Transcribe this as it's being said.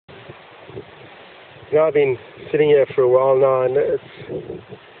I've been sitting here for a while now, and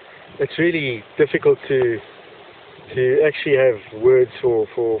it's really difficult to actually have words for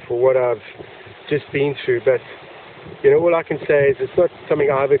what I've just been through. But all I can say is it's not something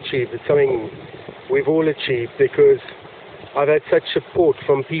I've achieved. It's something we've all achieved, because I've had such support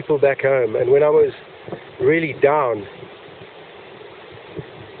from people back home. And when I was really down,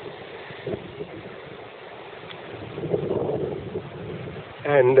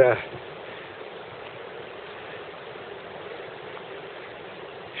 and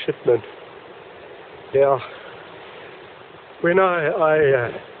shipment, yeah, when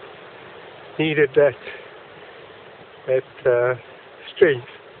I needed that strength,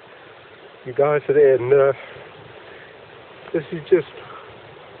 you guys are there, and this is just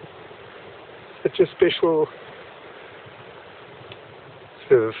such a special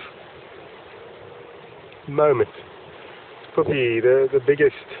sort of moment. It's probably the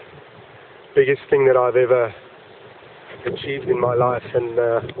biggest thing that I've ever achieved in my life, and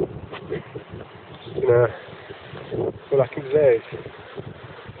all I can say is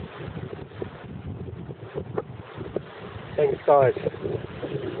thanks, guys,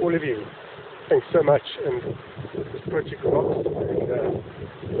 all of you. Thanks so much. And this project rocks, and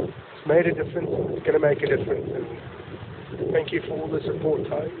it's made a difference, and it's going to make a difference. And thank you for all the support.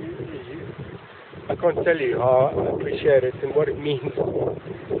 I can't tell you how I appreciate it and what it means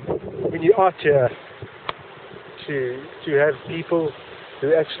when you're out here to have people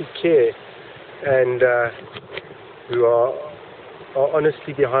who actually care and who are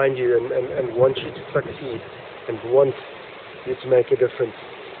honestly behind you and want you to succeed and want you to make a difference.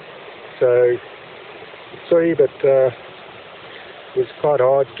 So, sorry, but it was quite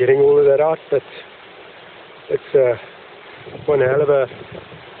hard getting all of that out, but it's one hell of a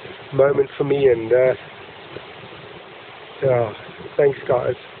moment for me, and thanks,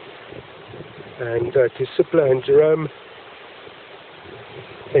 guys. And to Sipla and Jerome,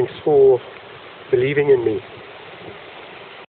 thanks for believing in me.